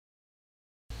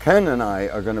Ken and I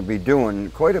are going to be doing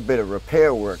quite a bit of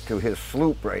repair work to his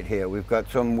sloop right here. We've got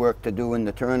some work to do in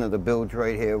the turn of the bilge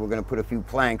right here. We're going to put a few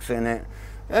planks in it.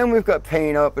 And we've got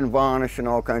paint up and varnish and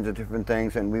all kinds of different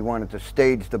things. And we wanted to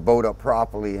stage the boat up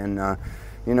properly. And,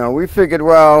 you know, we figured,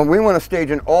 well, we want to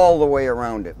stage it all the way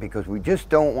around it because we just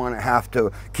don't want to have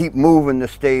to keep moving the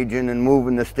staging and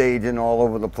moving the staging all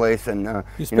over the place. And,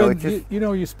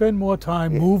 you spend more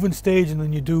time moving staging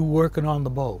than you do working on the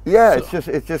boat. Yeah, so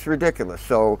it's just ridiculous.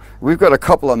 So we've got a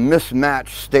couple of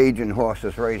mismatched staging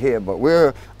horses right here, but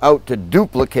we're out to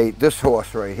duplicate this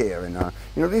horse right here. And,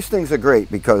 you know, these things are great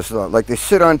because, like, they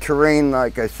sit on terrain,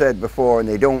 like I said before, and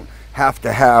they don't have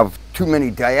to have too many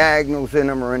diagonals in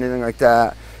them or anything like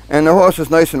that. And the horse is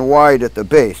nice and wide at the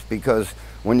base because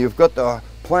when you've got the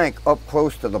plank up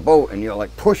close to the boat and you're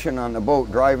like pushing on the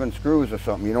boat, driving screws or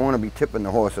something, you don't want to be tipping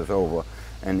the horses over.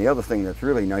 And the other thing that's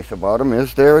really nice about them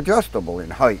is they're adjustable in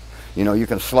height. You know, you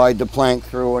can slide the plank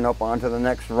through and up onto the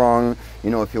next rung. You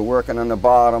know, if you're working on the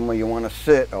bottom or you want to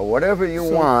sit or whatever you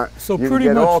want, you can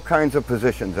get all kinds of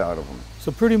positions out of them.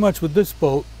 So pretty much with this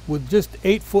boat, with just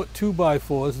 8-foot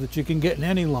 2x4s that you can get in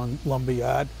any lumber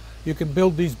yard, you can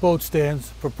build these boat stands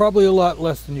for probably a lot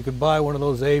less than you could buy one of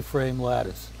those A-frame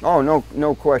ladders. Oh,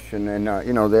 no question. And,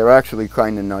 you know, they're actually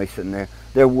kind of nice and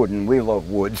they're wooden. We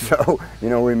love wood, so, you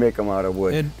know, we make them out of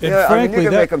wood. And yeah, frankly, I mean, you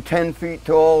can make them 10 feet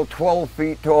tall, 12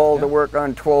 feet tall to work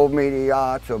on 12-meter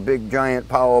yachts or big giant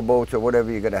power boats or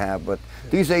whatever you're going to have. But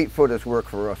these 8-footers work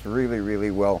for us really,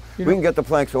 really well. We can get the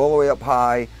planks all the way up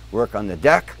high, work on the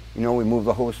deck. You know, we move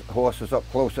the horses up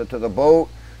closer to the boat.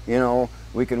 You know,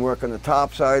 we can work on the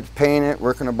top sides, paint it,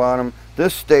 work on the bottom.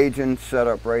 This staging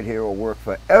setup right here will work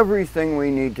for everything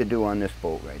we need to do on this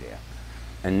boat right here.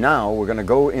 And now we're going to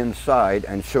go inside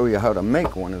and show you how to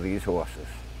make one of these horses.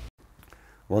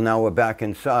 Well, now we're back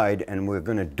inside and we're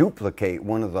going to duplicate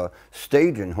one of the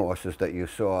staging horses that you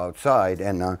saw outside.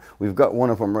 And we've got one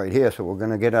of them right here, so we're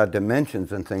going to get our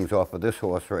dimensions and things off of this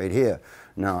horse right here.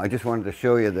 Now, I just wanted to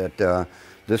show you that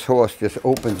this horse just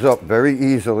opens up very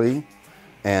easily.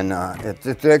 And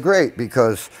they're great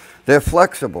because they're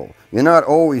flexible. You're not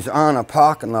always on a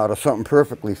parking lot or something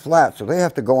perfectly flat, so they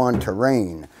have to go on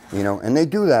terrain, you know, and they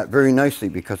do that very nicely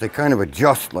because they kind of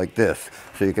adjust like this.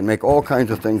 So you can make all kinds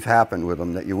of things happen with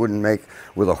them that you wouldn't make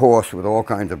with a horse with all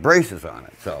kinds of braces on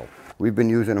it. So we've been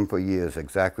using them for years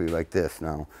exactly like this.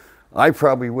 Now, I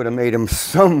probably would have made them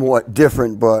somewhat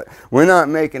different, but we're not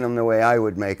making them the way I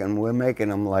would make them. We're making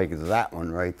them like that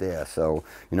one right there. So,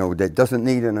 you know, that doesn't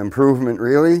need an improvement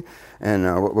really. And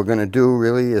what we're going to do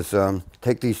really is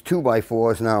take these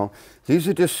 2x4s now. These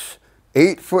are just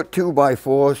 8-foot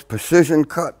 2x4s, precision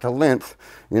cut to length.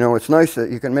 You know, it's nice that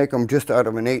you can make them just out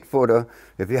of an 8-footer.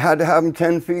 If you had to have them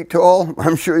 10 feet tall,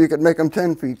 I'm sure you could make them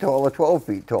 10 feet tall or 12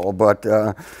 feet tall. But,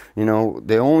 you know,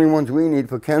 the only ones we need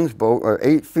for Ken's boat are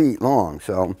 8 feet long.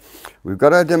 So we've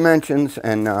got our dimensions,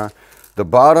 and the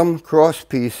bottom cross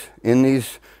piece in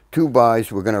these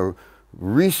 2x, we're going to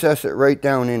recess it right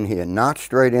down in here,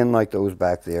 notched right in like those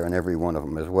back there, and every one of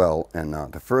them as well. And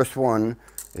the first one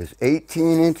is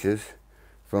 18 inches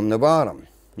from the bottom.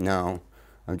 Now,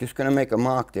 I'm just going to make a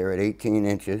mark there at 18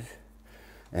 inches.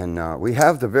 And we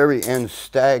have the very end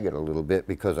staggered a little bit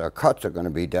because our cuts are going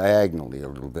to be diagonally a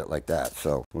little bit like that.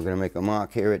 So we're going to make a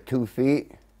mark here at 2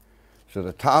 feet. So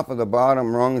the top of the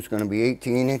bottom rung is going to be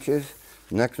 18 inches.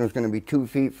 The next one's going to be 2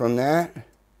 feet from that,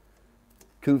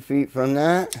 2 feet from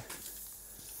that,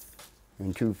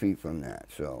 and 2 feet from that.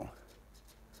 So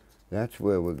that's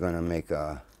where we're going to make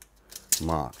our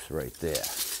marks right there.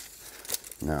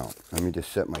 Now, let me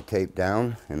just set my tape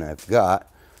down, and I've got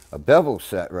a bevel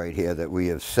set right here that we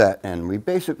have set, and we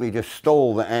basically just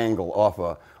stole the angle off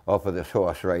of this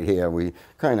horse right here. We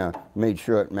kind of made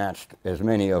sure it matched as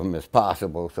many of them as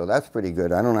possible, so that's pretty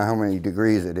good. I don't know how many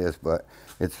degrees it is, but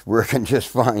it's working just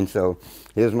fine. So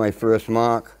here's my first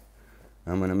mark.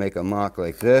 I'm going to make a mark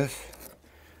like this.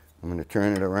 I'm going to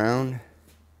turn it around,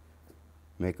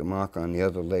 make a mark on the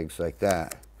other legs like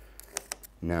that.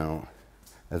 Now,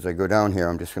 as I go down here,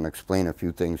 I'm just going to explain a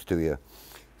few things to you.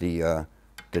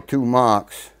 The two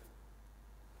marks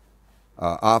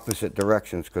are opposite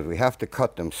directions because we have to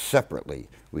cut them separately.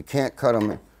 We can't cut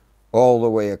them all the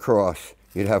way across.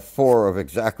 You'd have 4 of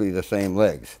exactly the same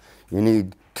legs. You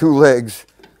need 2 legs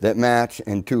that match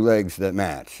and 2 legs that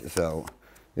match. So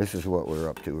this is what we're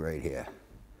up to right here.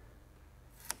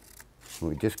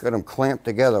 We just got them clamped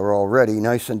together already,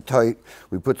 nice and tight.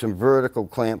 We put some vertical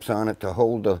clamps on it to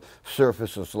hold the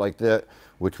surfaces like that,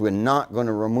 which we're not going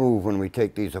to remove when we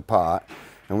take these apart.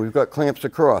 And we've got clamps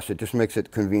across. It just makes it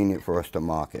convenient for us to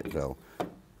mark it. So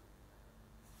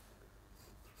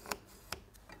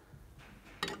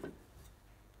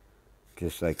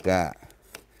just like that.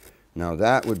 Now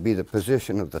that would be the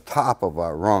position of the top of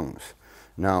our rungs.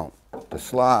 Now the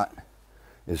slot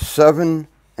is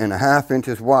 7.5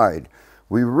 inches wide.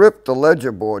 We ripped the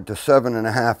ledger board to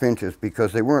 7.5 inches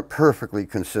because they weren't perfectly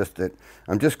consistent.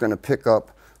 I'm just going to pick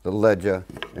up the ledger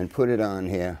and put it on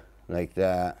here like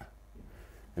that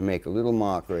and make a little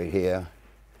mark right here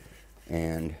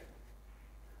and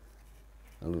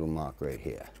a little mark right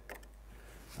here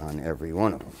on every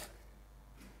one of them.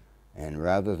 And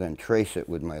rather than trace it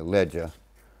with my ledger,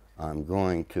 I'm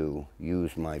going to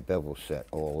use my bevel set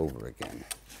all over again.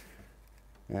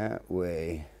 That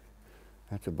way,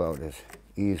 that's about as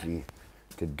easy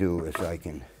to do as I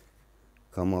can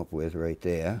come up with right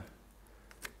there.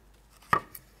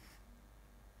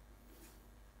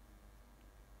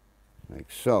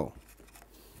 Like so.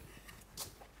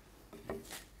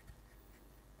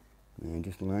 And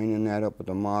just lining that up with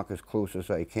the mark as close as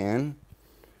I can.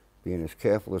 Being as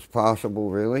careful as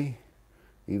possible, really.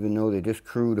 Even though they're just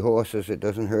crude horses, it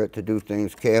doesn't hurt to do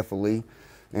things carefully.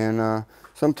 And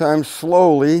sometimes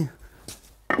slowly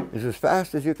is as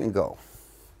fast as you can go.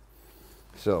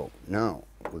 So now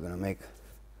we're going to make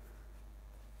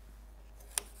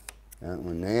that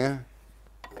one there.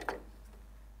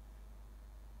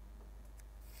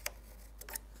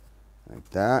 Like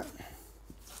that.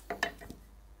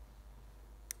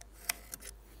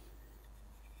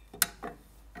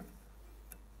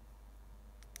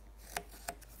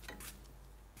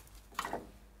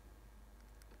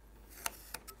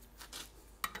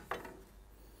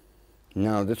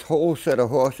 Now this whole set of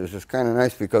horses is kind of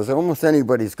nice because almost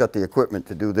anybody's got the equipment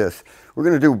to do this. We're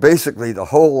going to do basically the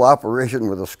whole operation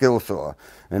with a skill saw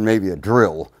and maybe a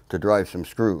drill to drive some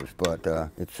screws, but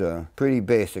it's pretty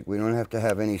basic. We don't have to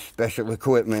have any special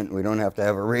equipment. We don't have to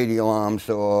have a radial arm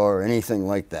saw or anything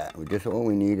like that. All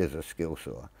we need is a skill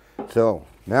saw. So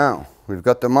now we've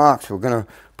got the marks. We're going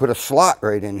to put a slot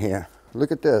right in here.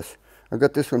 Look at this. I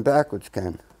got this one backwards,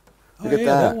 Ken. Look at that.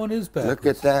 That one is backwards.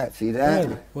 Look at that. See that?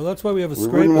 Yeah. Well, that's why we have a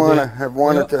scraper. We wouldn't want to there. have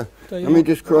wanted to. Let me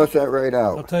just cross that right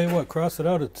out. I'll tell you what, cross it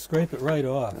out and scrape it right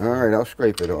off. All right, I'll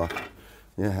scrape it off.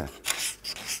 Yeah.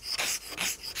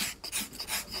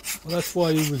 Well, that's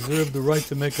why you reserve the right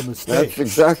to make a mistake. That's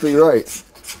exactly right.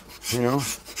 You know?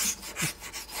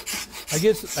 I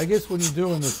guess when you're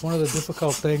doing this, one of the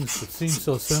difficult things that seems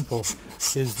so simple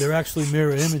is they're actually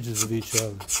mirror images of each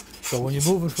other. So when you're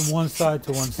moving from one side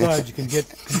to one side, you can get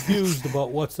confused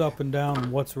about what's up and down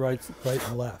and what's right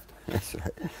and left. That's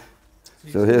right.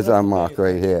 So here's our mark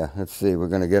right here. Let's see, we're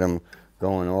going to get them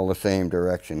going all the same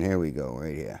direction. Here we go,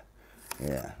 right here.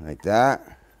 Yeah, like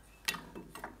that.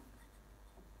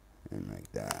 And like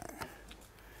that.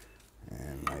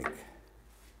 And like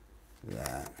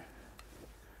that.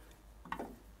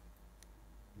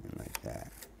 And like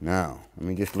that. Now, let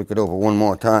me just look it over one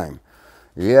more time.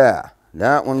 Yeah.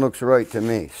 That one looks right to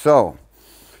me. So,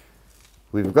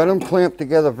 we've got them clamped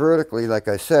together vertically, like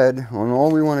I said, and all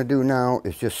we want to do now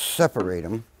is just separate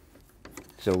them.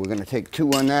 So we're going to take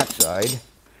 2 on that side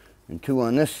and 2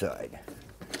 on this side.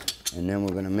 And then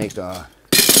we're going to make our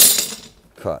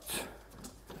cuts.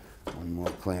 One more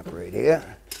clamp right here.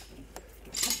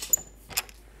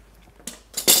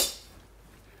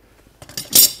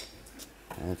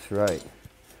 That's right.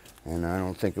 And I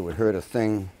don't think it would hurt a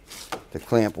thing to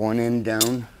clamp one end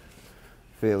down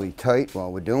fairly tight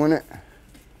while we're doing it.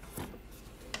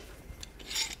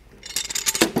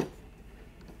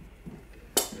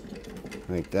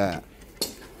 Like that.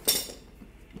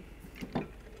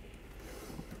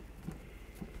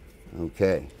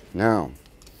 Okay, now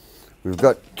we've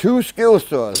got 2 skill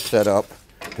saws set up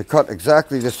to cut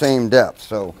exactly the same depth.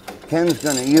 So Ken's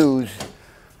going to use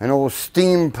an old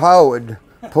steam-powered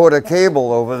Porter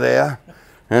cable over there.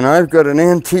 And I've got an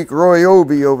antique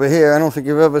Ryobi over here. I don't think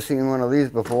you've ever seen one of these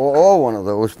before, or one of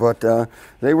those, but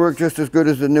they work just as good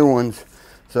as the new ones.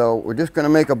 So we're just going to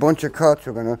make a bunch of cuts.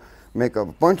 We're going to make a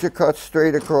bunch of cuts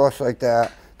straight across like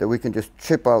that we can just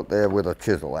chip out there with a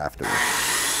chisel afterwards.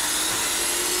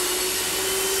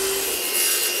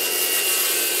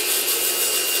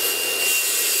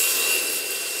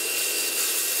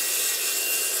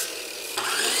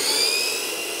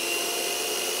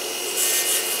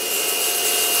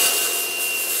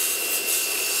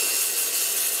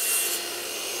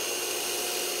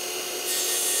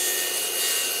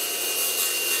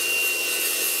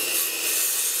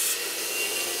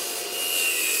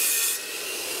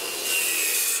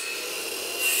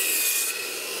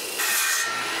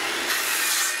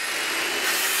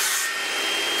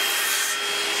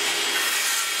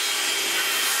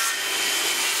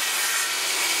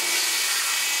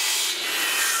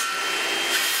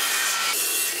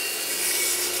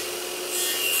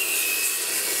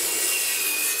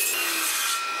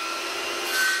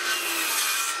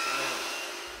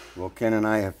 Well, Ken and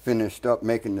I have finished up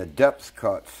making the depth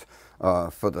cuts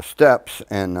for the steps,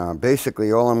 and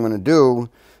basically all I'm going to do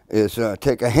is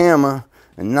take a hammer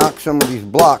and knock some of these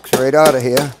blocks right out of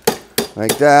here,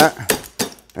 like that.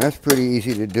 That's pretty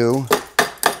easy to do.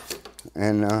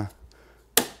 And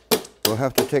we'll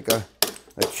have to take a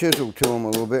chisel to them a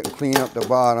little bit and clean up the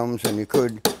bottoms, and you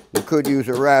could use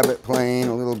a rabbit plane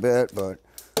a little bit, but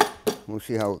we'll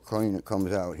see how clean it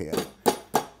comes out here.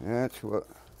 That's what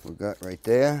we got right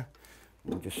there.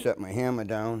 I'll just set my hammer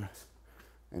down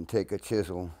and take a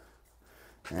chisel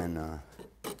and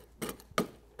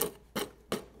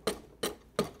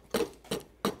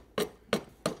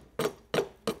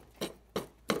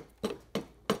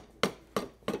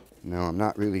now I'm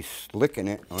not really slicking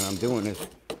it. What I'm doing is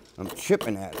I'm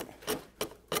chipping at it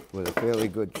with a fairly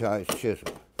good sized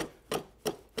chisel.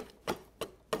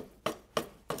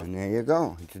 And there you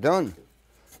go, it's done.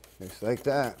 Just like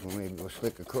that. Well, maybe we'll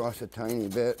slick across a tiny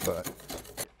bit, but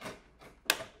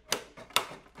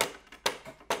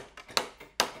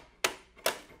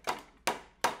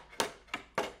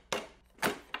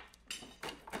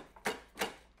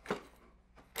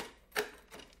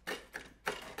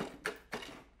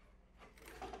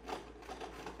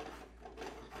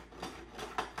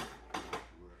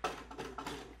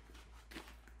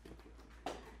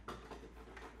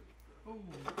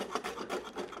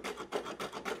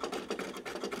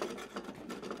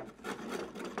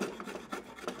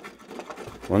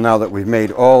well, now that we've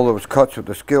made all those cuts with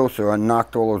the skill saw, I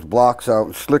knocked all those blocks out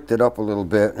and slicked it up a little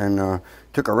bit, and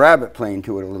took a rabbit plane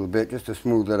to it a little bit just to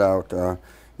smooth it out.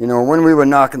 You know, when we were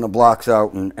knocking the blocks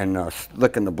out and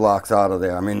slicking the blocks out of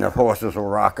there, I mean, the horses were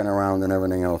rocking around and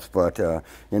everything else, but,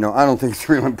 you know, I don't think it's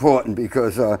real important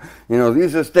because, you know,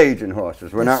 these are staging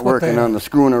horses. We're not working on the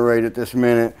schooner right at this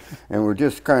minute, and we're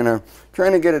just kind of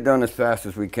trying to get it done as fast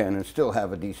as we can and still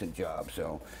have a decent job.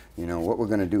 So, you know, what we're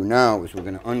going to do now is we're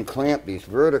going to unclamp these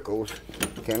verticals,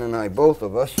 Ken and I, both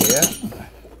of us here,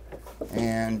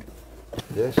 and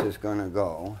this is going to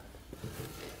go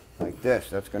like this.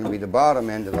 That's going to be the bottom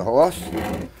end of the horse,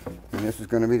 and this is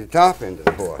going to be the top end of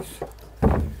the horse.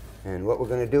 And what we're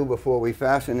going to do before we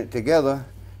fasten it together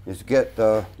is get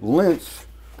the links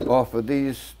off of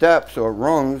these steps or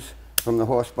rungs from the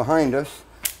horse behind us,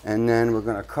 and then we're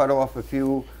going to cut off a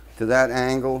few to that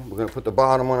angle. We're going to put the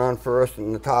bottom one on first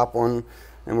and the top one,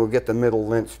 and we'll get the middle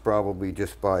links probably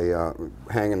just by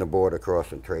hanging the board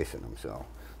across and tracing them. So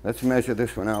let's measure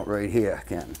this one out right here,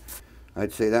 Ken.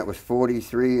 I'd say that was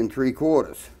 43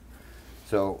 3/4.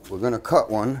 So we're going to cut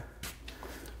one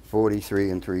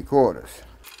 43 3/4. All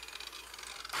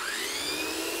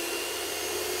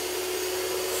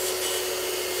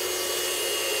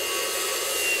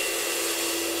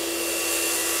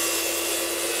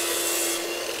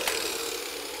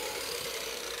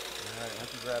right,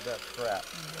 let's grab that strap.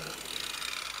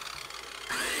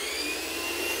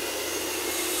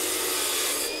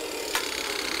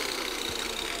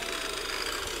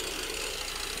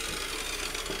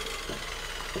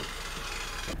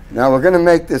 Now we're going to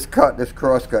make this cut, this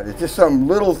cross cut. It's just some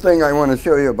little thing I want to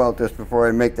show you about this before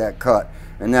I make that cut.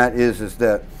 And that is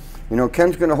that, you know,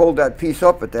 Ken's going to hold that piece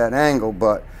up at that angle,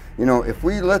 but, you know, if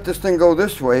we let this thing go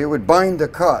this way, it would bind the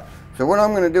cut. So what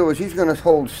I'm going to do is he's going to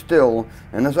hold still,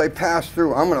 and as I pass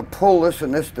through, I'm going to pull this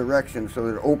in this direction so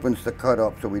that it opens the cut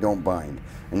up so we don't bind.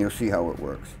 And you'll see how it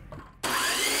works.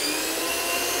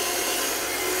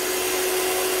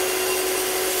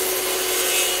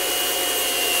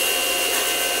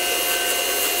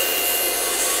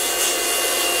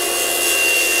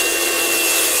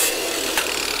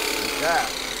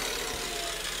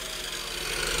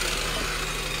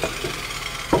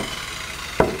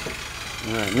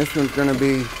 All right, and this one's going to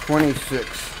be 26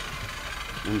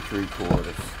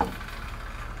 3/4.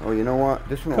 Oh, you know what?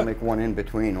 This one will make one in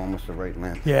between, almost the right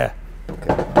length. Yeah.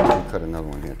 Okay, I'll cut another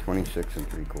one here, 26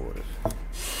 3/4.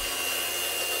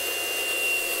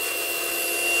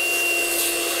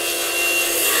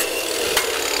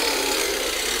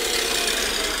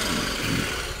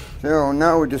 So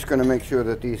now we're just going to make sure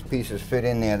that these pieces fit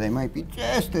in there. They might be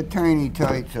just a tiny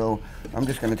tight, so I'm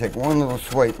just going to take one little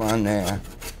swipe on there.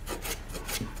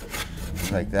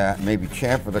 Like that, maybe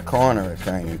chamfer the corner a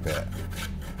tiny bit.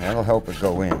 That'll help it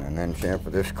go in, and then chamfer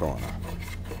this corner.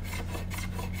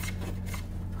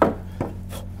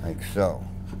 Like so.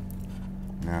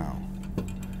 Now,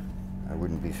 I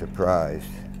wouldn't be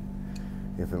surprised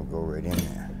if it'll go right in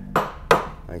there.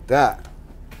 Like that.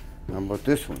 How about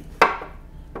this one?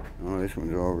 Oh, this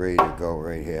one's all ready to go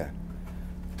right here.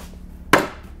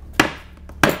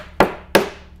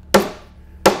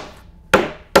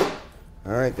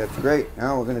 All right, that's great.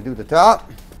 Now we're going to do the top.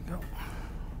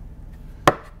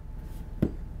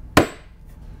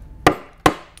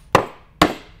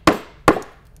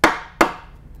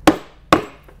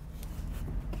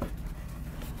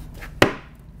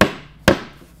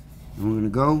 We're gonna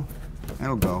go.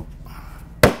 That'll go.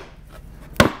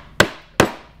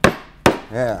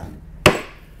 Yeah.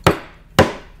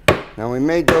 Now we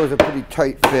made those a pretty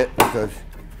tight fit because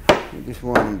we just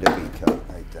want them to be tight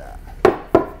like that.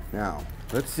 Now,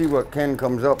 let's see what Ken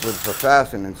comes up with for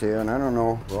fastenings here, and I don't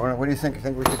know. What do you think? You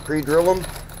think we should pre-drill them?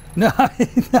 No, I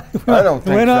don't think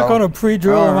we're not so. going to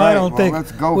pre-drill them. Right, I don't think.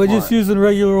 Let's go we're for just it. using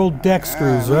regular old deck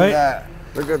screws, right?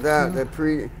 Look at that.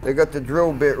 They got the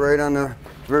drill bit right on the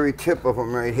very tip of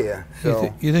them right here.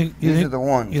 So these are the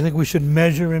ones. You think we should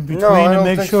measure in between to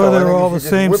make sure they're all the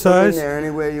same size? In there any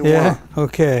way you want.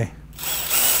 Okay.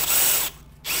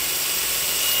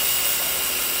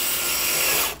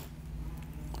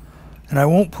 And I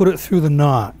won't put it through the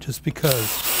knot just because.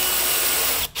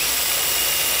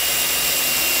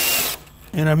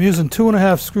 And I'm using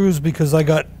 2.5 screws because I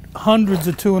got hundreds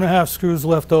of 2.5 screws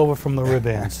left over from the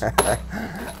ribands.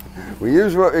 We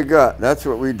use what we got. That's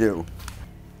what we do.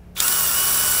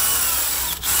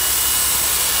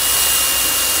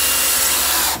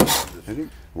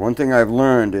 One thing I've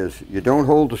learned is you don't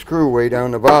hold the screw way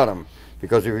down the bottom,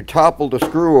 because if you topple the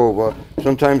screw over,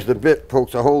 sometimes the bit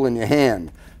pokes a hole in your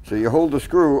hand. So you hold the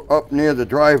screw up near the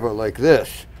driver like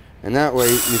this, and that way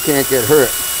you can't get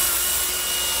hurt.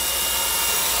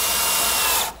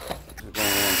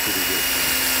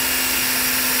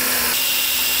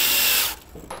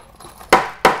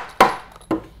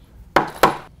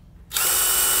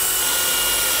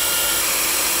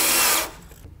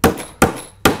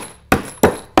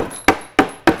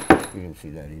 You didn't see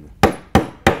that either.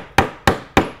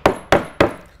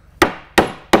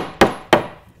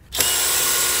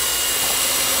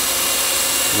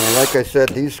 Now, like I said,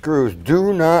 these screws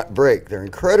do not break. They're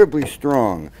incredibly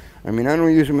strong. I mean, I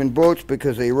don't use them in boats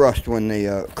because they rust when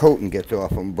the coating gets off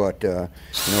them. But, you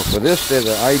know, for this, they're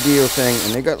the ideal thing.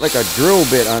 And they got like a drill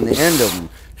bit on the end of them.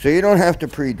 So you don't have to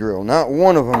pre-drill. Not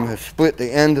one of them has split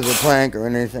the end of the plank or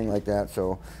anything like that.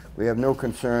 So we have no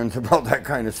concerns about that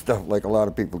kind of stuff like a lot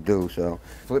of people do. So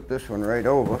flip this one right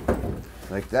over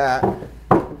like that.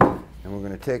 And we're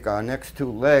going to take our next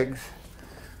two legs.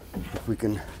 If we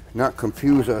can not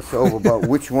confuse ourselves about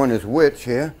which one is which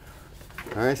here.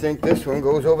 I think this one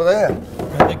goes over there.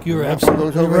 I think you're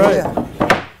absolutely right.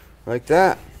 Here, like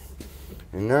that.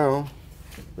 And now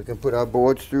we can put our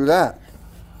boards through that.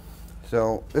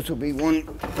 So this will be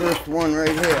first one right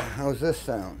here. How's this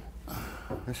sound?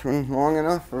 This one long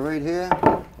enough for right here?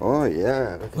 Oh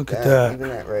yeah, look at that. Even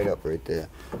that right up right there.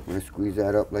 I'm going to squeeze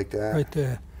that up like that. Right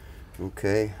there.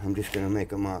 Okay, I'm just going to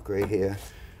make a mark right here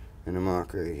and a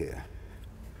mark right here.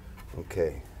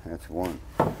 Okay, that's one.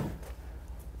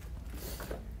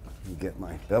 Get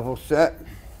my bevel set.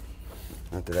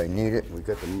 Not that I need it. We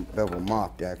got the bevel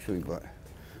marked actually, but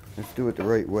let's do it the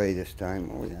right way this time.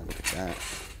 Oh yeah, look at that.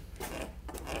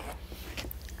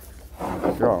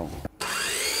 So.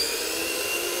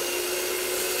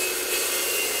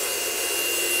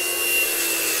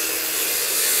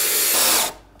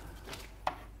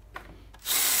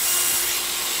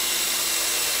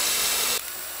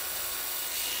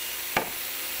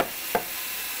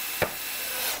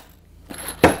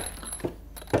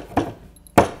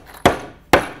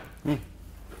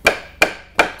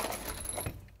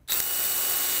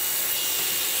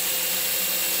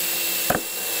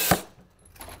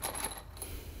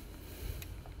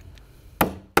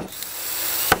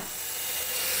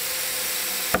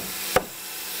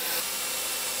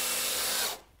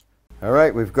 All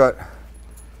right, we've got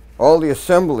all the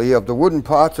assembly of the wooden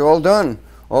parts all done.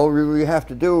 All we really have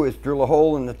to do is drill a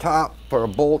hole in the top, put a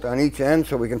bolt on each end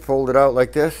so we can fold it out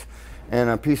like this,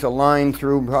 and a piece of line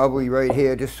through probably right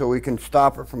here just so we can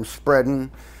stop it from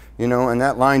spreading, you know, and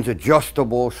that line's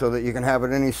adjustable so that you can have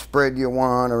it any spread you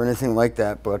want or anything like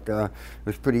that, but it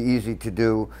was pretty easy to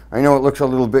do. I know it looks a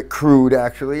little bit crude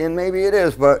actually, and maybe it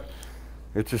is, but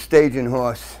it's a staging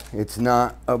horse. It's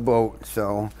not a boat,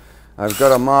 so I've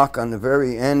got a mark on the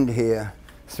very end here,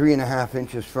 3.5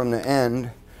 inches from the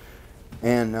end,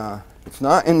 and it's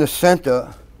not in the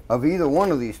center of either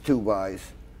one of these 2x,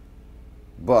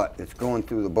 but it's going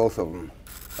through the both of them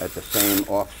at the same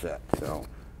offset. So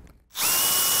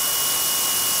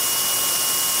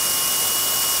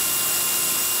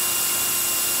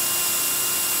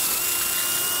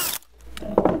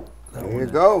there you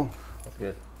go.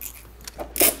 Good.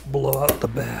 Blow out the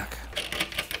back.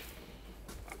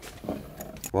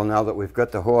 Well, now that we've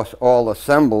got the horse all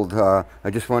assembled, I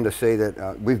just wanted to say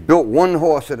that we've built one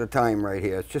horse at a time right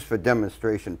here. It's just for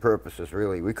demonstration purposes,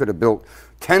 really. We could have built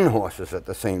 10 horses at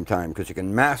the same time because you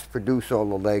can mass produce all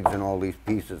the legs and all these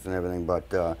pieces and everything, but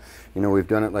you know, we've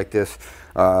done it like this.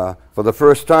 For the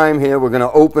first time here, we're going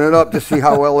to open it up to see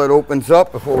how well it opens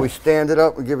up before we stand it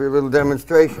up and give you a little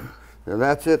demonstration. So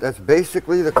that's it. That's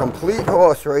basically the complete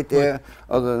horse right there,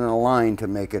 other than a line to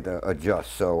make it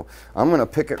adjust. So I'm going to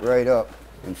pick it right up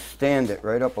and stand it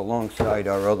right up alongside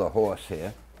our other horse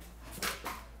here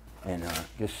and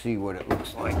just see what it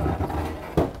looks like.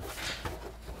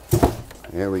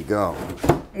 There we go.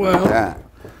 Well, like that.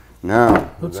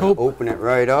 Now, let's hope. Open it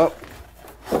right up.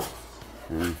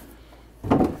 And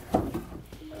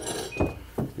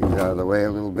these out of the way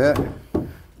a little bit.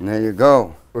 And there you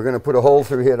go. We're going to put a hole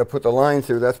through here to put the line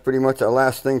through. That's pretty much our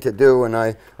last thing to do. And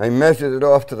I measured it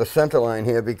off to the center line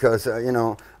here because, you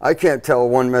know, I can't tell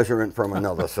one measurement from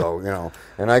another. So, you know,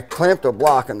 and I clamped a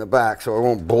block in the back so I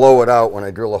won't blow it out when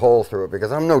I drill a hole through it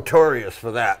because I'm notorious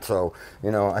for that. So,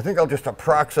 you know, I think I'll just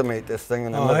approximate this thing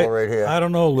in the middle right here. I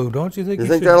don't know, Lou. Don't you think you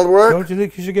think that'll work? Don't you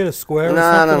think you should get a square or no,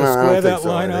 something no, to square that so.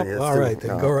 line up? All right,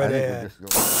 then go right ahead.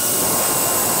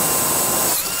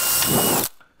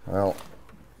 Well,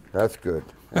 that's good.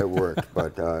 It worked,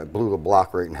 but it blew the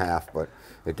block right in half, but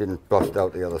it didn't bust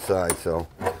out the other side. So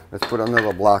let's put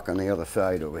another block on the other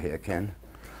side over here, Ken.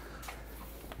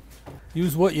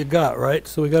 Use what you got, right?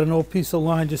 So we got an old piece of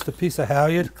line, just a piece of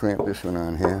halyard. Clamp this one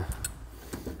on here.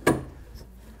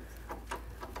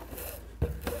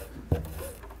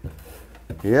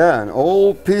 Yeah, an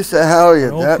old piece of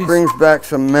halyard. That brings back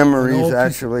some memories,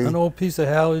 actually. An old piece of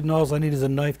halyard, and all I need is a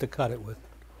knife to cut it with.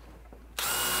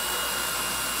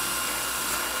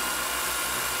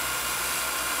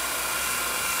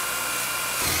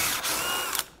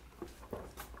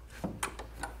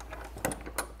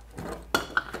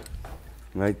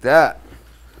 Like that.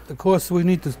 Of course, we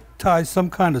need to tie some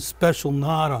kind of special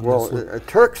knot on this one. Well, a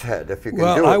Turk's head, if you can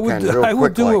do it, I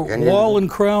would do a wall and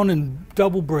crown and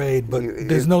double braid, but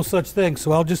there's no such thing,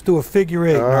 so I'll just do a figure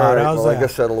eight knot. How's that? I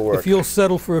guess that'll work. If you'll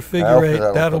settle for a figure eight,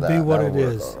 that'll be what it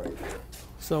is.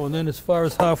 So, and then as far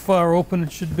as how far open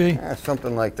it should be?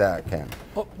 Something like that, Ken.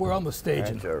 Oh, we're on the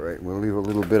staging. That's all right. We'll leave a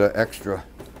little bit of extra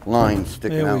line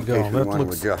sticking out in case we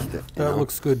want to adjust it. That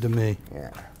looks good to me.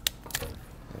 Yeah.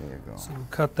 There you go. So we'll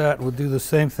cut that. We'll do the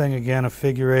same thing again, a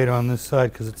figure eight on this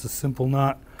side because it's a simple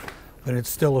knot, but it's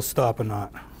still a stopper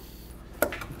knot.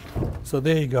 So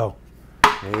there you go.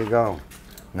 There you go.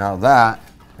 Now that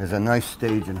is a nice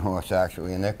staging horse,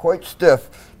 actually, and they're quite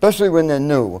stiff, especially when they're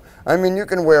new. I mean, you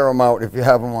can wear them out if you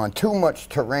have them on too much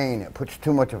terrain. It puts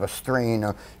too much of a strain,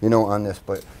 you know, on this,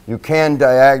 but you can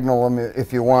diagonal them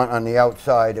if you want on the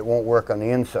outside. It won't work on the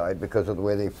inside because of the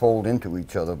way they fold into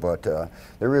each other, but there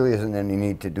really isn't any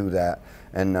need to do that.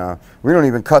 And we don't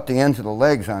even cut the ends of the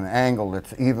legs on an angle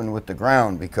that's even with the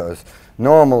ground because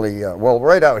normally, well,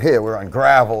 right out here, we're on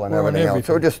gravel and everything else,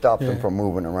 so it just stops them from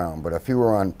moving around. But if you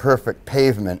were on perfect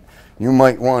pavement, you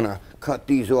might want to cut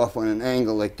these off on an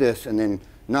angle like this and then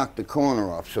knock the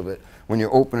corner off so that when you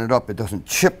open it up, it doesn't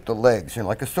chip the legs. You know,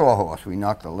 like a sawhorse, we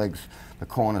knock the legs, the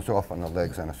corners off on the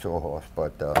legs on a sawhorse.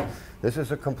 But this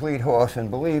is a complete horse, and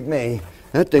believe me,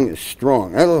 that thing is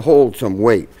strong. That'll hold some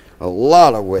weight. A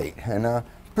lot of weight, and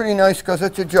pretty nice because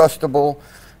it's adjustable.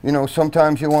 You know,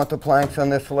 sometimes you want the planks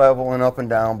on this level and up and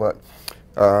down, but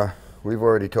we've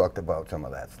already talked about some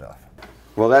of that stuff.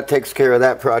 Well, that takes care of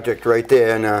that project right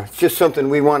there, and it's just something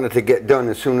we wanted to get done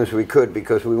as soon as we could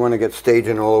because we want to get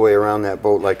staging all the way around that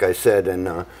boat, like I said,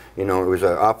 and you know, it was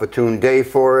an opportune day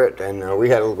for it, and we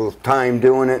had a little time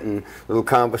doing it and a little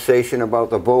conversation about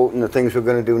the boat and the things we're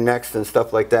going to do next and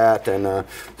stuff like that, and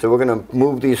so we're going to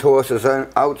move these horses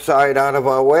outside out of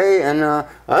our way, and I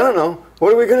don't know,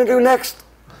 what are we going to do next?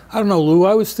 I don't know, Lou.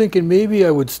 I was thinking maybe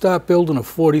I would start building a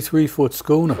 43-foot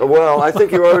schooner. Well, I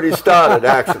think you already started,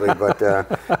 actually. But,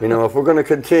 you know, if we're going to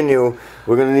continue,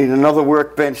 we're going to need another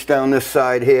workbench down this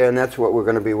side here, and that's what we're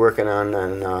going to be working on.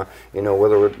 And, you know,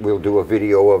 whether we'll do a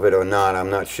video of it or not, I'm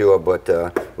not sure. But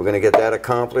we're going to get that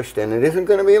accomplished, and it isn't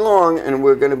going to be long, and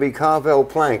we're going to be Carvel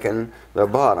planking the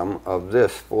bottom of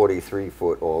this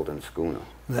 43-foot Alden schooner.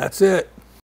 That's it.